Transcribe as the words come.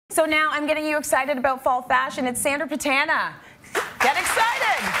So now I'm getting you excited about fall fashion. It's Sandra Pittana. Get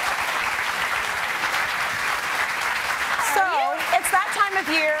excited. So it's that time of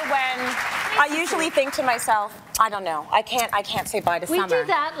year when I usually think to myself, I don't know, I can't say bye to summer. We do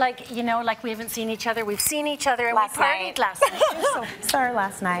that like, you know, like we haven't seen each other. We've seen each other and we partied last night. So sorry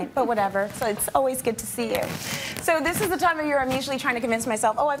last night, but whatever. So it's always good to see you. So this is the time of year I'm usually trying to convince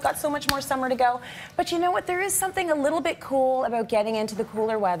myself, oh, I've got so much more summer to go. But you know what? There is something a little bit cool about getting into the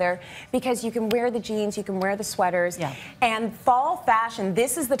cooler weather because you can wear the jeans, you can wear the sweaters. Yeah. And fall fashion,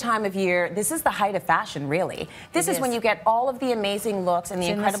 this is the time of year, this is the height of fashion, really. This is when you get all of the amazing looks and the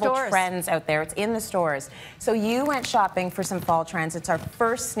incredible trends out there. It's in the stores. So you went shopping for some fall trends. It's our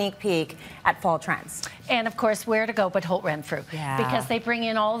first sneak peek at fall trends. And of course, where to go but Holt Renfrew. Yeah. Because they bring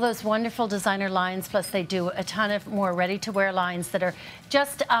in all those wonderful designer lines, plus they do a ton of more ready-to-wear lines that are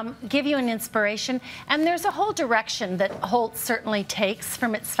just give you an inspiration. And there's a whole direction that Holt certainly takes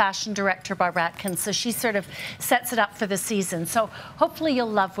from its fashion director, Barbara Atkins. So she sort of sets it up for the season. So hopefully you'll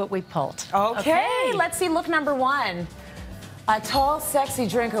love what we pulled. Okay. Let's see look number one. A tall, sexy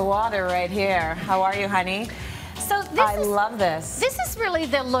drink of water right here. How are you, honey? So I love this. This is really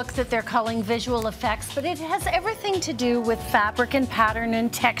the look that they're calling visual effects, but it has everything to do with fabric and pattern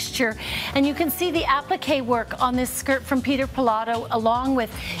and texture. And you can see the applique work on this skirt from Peter Pilato, along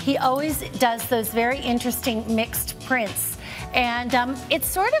with, he always does those very interesting mixed prints. And it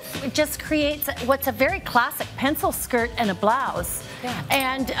sort of just creates what's a very classic pencil skirt and a blouse. Yeah.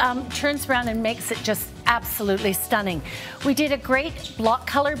 And turns around and makes it just absolutely stunning. We did a great block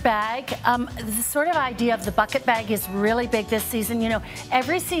color bag. The sort of idea of the bucket bag is really big this season. You know,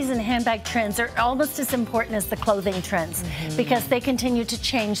 every season handbag trends are almost as important as the clothing trends because they continue to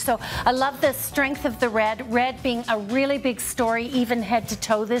change. So I love the strength of the red being a really big story, even head to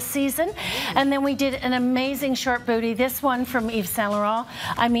toe this season. And then we did an amazing short booty, this one from Yves Saint Laurent.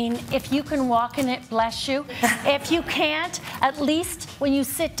 I mean, if you can walk in it, bless you. If you can't, at least when you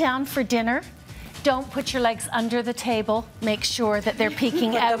sit down for dinner, don't put your legs under the table. Make sure that they're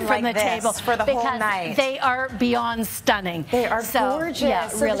peeking out from the table for the whole night. They are beyond stunning. They are gorgeous. Yeah,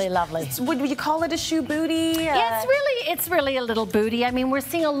 really lovely. Would you call it a shoe booty? It's really a little booty. I mean, we're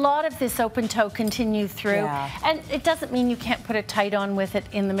seeing a lot of this open toe continue through, and it doesn't mean you can't put a tight on with it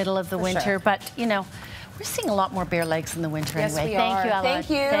in the middle of the winter, but you know, we're seeing a lot more bare legs in the winter anyway. Thank you, Ella. Thank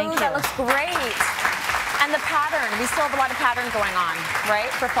you. That looks great. And the pattern, we still have a lot of pattern going on,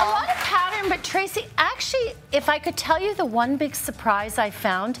 right, for fall? A lot of pattern, but Tracy, actually, if I could tell you the one big surprise I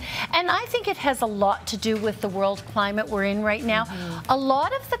found, and I think it has a lot to do with the world climate we're in right now, a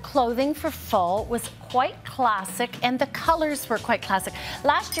lot of the clothing for fall was quite classic, and the colors were quite classic.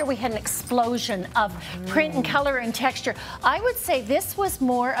 Last year we had an explosion of print and color and texture. I would say this was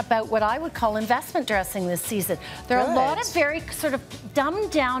more about what I would call investment dressing this season. There are a lot of very sort of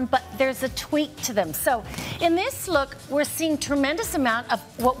dumbed down, but there's a tweak to them. So in this look, we're seeing tremendous amount of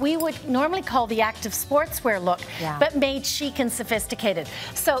what we would normally call the active sportswear look, but made chic and sophisticated.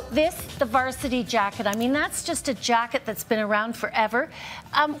 So this, the varsity jacket, I mean, that's just a jacket that's been around forever.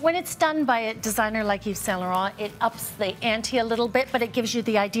 When it's done by a designer like Yves Saint Laurent, it ups the ante a little bit, but it gives you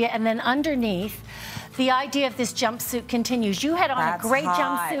the idea. And then underneath, the idea of this jumpsuit continues. You had on a great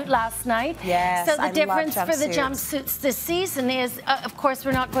jumpsuit last night. Yes, so the difference for the jumpsuits this season is, of course,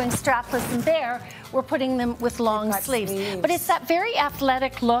 we're not going strapless and bare. We're putting them with long sleeves. But it's that very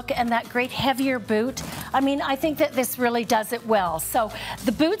athletic look and that great heavier boot. I mean, I think that this really does it well. So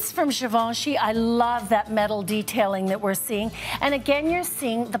the boots from Givenchy, I love that metal detailing that we're seeing. And again, you're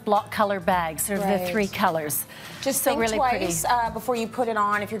seeing the block color bags, or the three colors. Just think really twice before you put it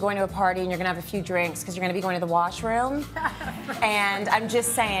on if you're going to a party and you're going to have a few drinks because you're going to be going to the washroom. And I'm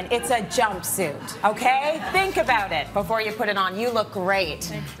just saying, it's a jumpsuit, okay? Think about it before you put it on. You look great.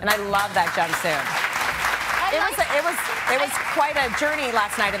 And I love that jumpsuit. It was quite a journey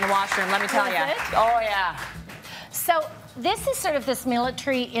last night in the washroom, let me tell you. Oh, yeah. So this is sort of this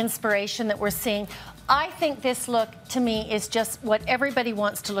military inspiration that we're seeing. I think this look, to me, is just what everybody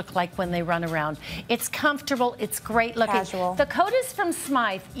wants to look like when they run around. It's comfortable, it's great looking. Casual. The coat is from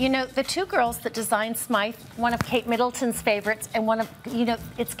Smythe. You know, the two girls that designed Smythe, one of Kate Middleton's favorites, and one of, you know,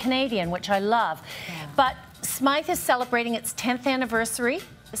 it's Canadian, which I love. But Smythe is celebrating its 10th anniversary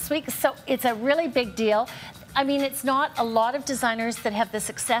this week, so it's a really big deal. I mean, it's not a lot of designers that have the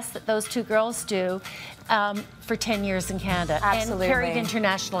success that those two girls do for 10 years in Canada and carried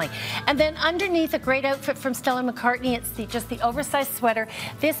internationally. And then underneath, a great outfit from Stella McCartney. It's just the oversized sweater.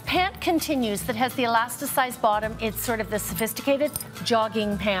 This pant continues that has the elasticized bottom. It's sort of the sophisticated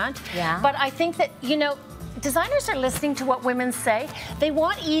jogging pant. But I think that, you know, designers are listening to what women say. They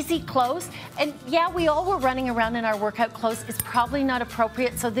want easy clothes. And yeah, we all were running around in our workout clothes. It's probably not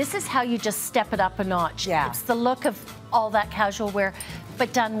appropriate. So this is how you just step it up a notch. Yeah. It's the look of all that casual wear,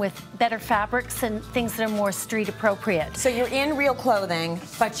 but done with better fabrics and things that are more street appropriate. So you're in real clothing,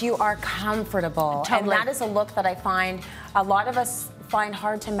 but you are comfortable. Totally. And that is a look that I find a lot of us find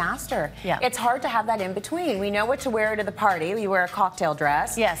hard to master. Yeah. It's hard to have that in between. We know what to wear to the party. You wear a cocktail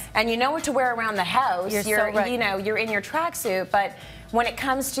dress. Yes. And you know what to wear around the house. You're so right. You know, you're in your tracksuit, but when it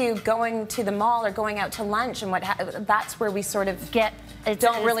comes to going to the mall or going out to lunch and that's where we sort of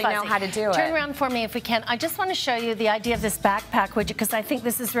don't really know how to do it. Turn around for me if we can. I just want to show you the idea of this backpack widget because I think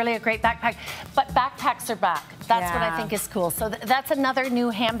this is really a great backpack. But backpacks are back. That's what I think is cool. So that's another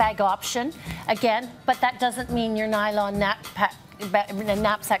new handbag option, again, but that doesn't mean your nylon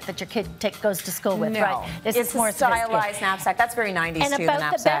knapsack that your kid goes to school with, right? This is more stylized knapsack. That's very 90s and too, about the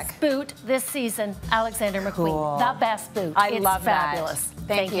knapsack. the best boot this season, Alexander McQueen. Cool. The best boot. I love that. Fabulous.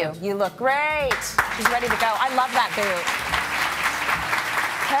 Thank you. You look great. She's ready to go. I love that boot.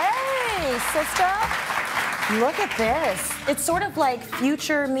 Hey, sister. Look at this. It's sort of like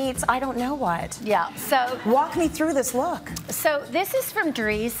future meets I don't know what. Yeah. So walk me through this look. So this is from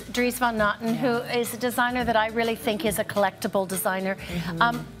Dries Van Noten, who is a designer that I really think is a collectible designer.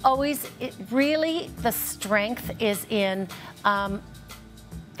 Really the strength is in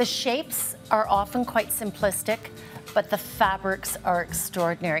the shapes are often quite simplistic, but the fabrics are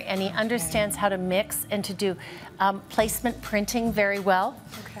extraordinary. And he understands how to mix and to do placement printing very well.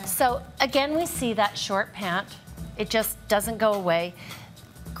 Okay. So again, we see that short pant. It just doesn't go away.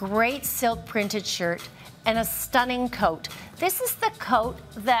 Great silk printed shirt and a stunning coat. This is the coat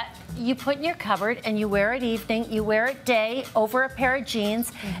that you put in your cupboard and you wear it evening, you wear it day over a pair of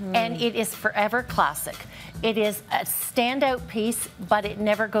jeans, and it is forever classic. It is a standout piece, but it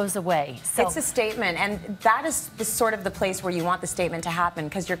never goes away. So it's a statement, and that is sort of the place where you want the statement to happen,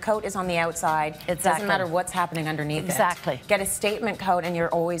 because your coat is on the outside. It doesn't matter what's happening underneath it. Get a statement coat and you're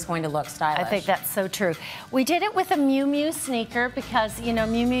always going to look stylish. I think that's so true. We did it with a Miu Miu sneaker because, you know,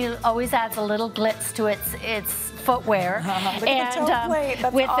 Miu Miu always adds a little glitz to its footwear.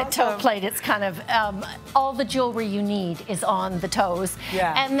 And with the toe plate, it's kind of all the jewelry you need is on the toes.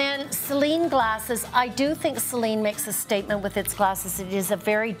 Yeah. And then Celine glasses. I do think Celine makes a statement with its glasses. It is a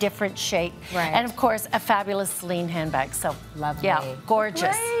very different shape. Right. And of course, a fabulous Celine handbag. So lovely. Yeah,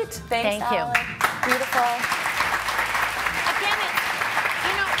 gorgeous. Great. Thank you. Beautiful. Again,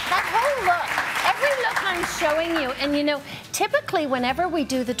 you know, that whole look, every look I'm showing you, and you know, typically whenever we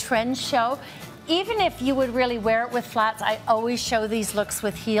do the trend show, even if you would really wear it with flats, I always show these looks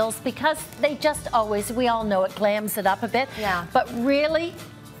with heels because they just always, we all know it glams it up a bit. Yeah. But really,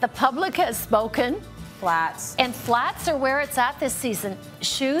 the public has spoken. Flats. And flats are where it's at this season.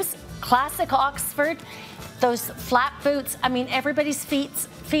 Shoes, classic Oxford, those flat boots. I mean, everybody's feet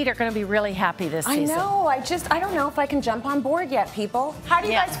are going to be really happy this season. I know. I don't know if I can jump on board yet, people. How do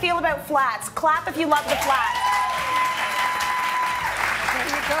you guys feel about flats? Clap if you love the flats. There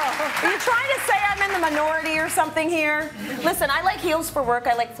you go. Are you trying to say I'm in the minority or something here? Listen, I like heels for work.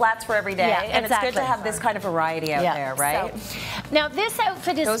 I like flats for every day. Yeah, and it's good to have this kind of variety out there, right? So, now, this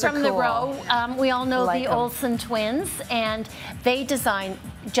outfit is from the Row. We all know the Olsen twins, and they design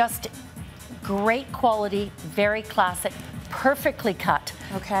just great quality, very classic, perfectly cut.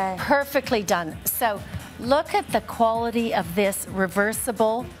 Okay. Perfectly done. So look at the quality of this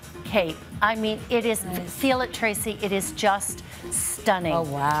reversible cape. I mean, it is, feel it, Tracy, it is just stunning. Oh,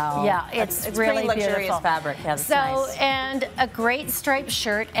 wow. Yeah, it's really pretty luxurious beautiful. Fabric. Yeah, that's nice. And a great striped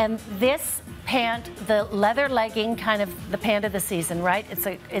shirt, and this pant, the leather legging, kind of the pant of the season, right? It's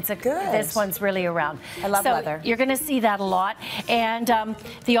a good. This one's really around. I love leather. You're going to see that a lot. And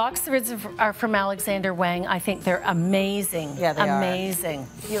the Oxfords are from Alexander Wang. I think they're amazing. Yeah, they are. Amazing.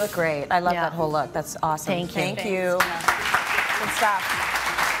 You look great. I love that whole look. That's awesome. Thank you. Thank you. Good stuff.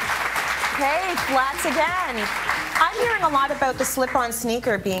 Okay, flats again. I'm hearing a lot about the slip-on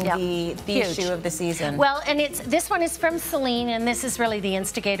sneaker being the shoe of the season. Well, and this one is from Celine, and this is really the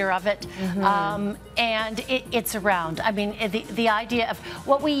instigator of it. And it's around. I mean, the idea of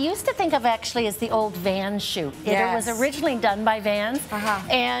what we used to think of actually as the old Vans shoe. It was originally done by Vans,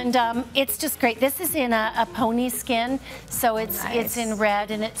 and it's just great. This is in a pony skin, so it's in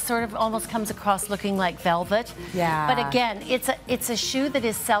red, and it sort of almost comes across looking like velvet. Yeah. But again, it's a shoe that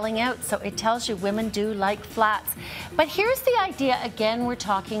is selling out, so it tells you women do like flats. But here's the idea, again, we're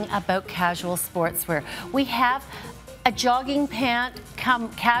talking about casual sportswear. We have a jogging pant,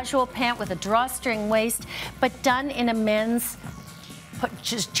 casual pant with a drawstring waist, but done in a men's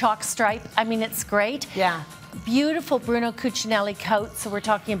just chalk stripe. I mean, it's great. Yeah. Beautiful Bruno Cucinelli coat, so we're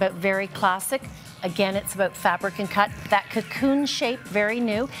talking about very classic. Again, it's about fabric and cut. That cocoon shape, very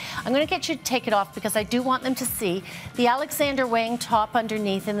new. I'm going to get you to take it off because I do want them to see the Alexander Wang top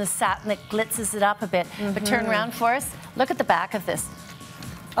underneath in the satin that glitzes it up a bit. But turn around for us. Look at the back of this.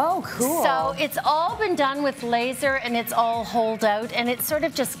 Oh, cool. So it's all been done with laser, and it's all holed out, and it sort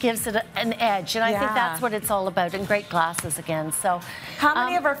of just gives it an edge, and I think that's what it's all about, and great glasses again. So, how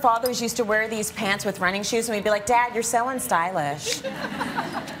many of our fathers used to wear these pants with running shoes, and we'd be like, Dad, you're so unstylish.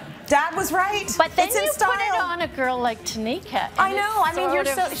 Dad was right. But then it's in you style. put it on a girl like Tanika. I know. I mean,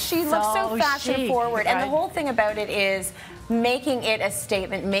 she looks so fashion chic, forward, right? and the whole thing about it is making it a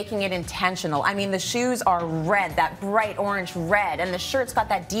statement, making it intentional. I mean, the shoes are red, that bright orange red, and the shirt's got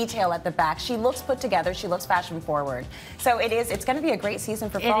that detail at the back. She looks put together. She looks fashion forward. So it's going to be a great season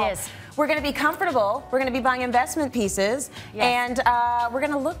for fall. It is. We're going to be comfortable. We're going to be buying investment pieces, and we're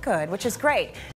going to look good, which is great.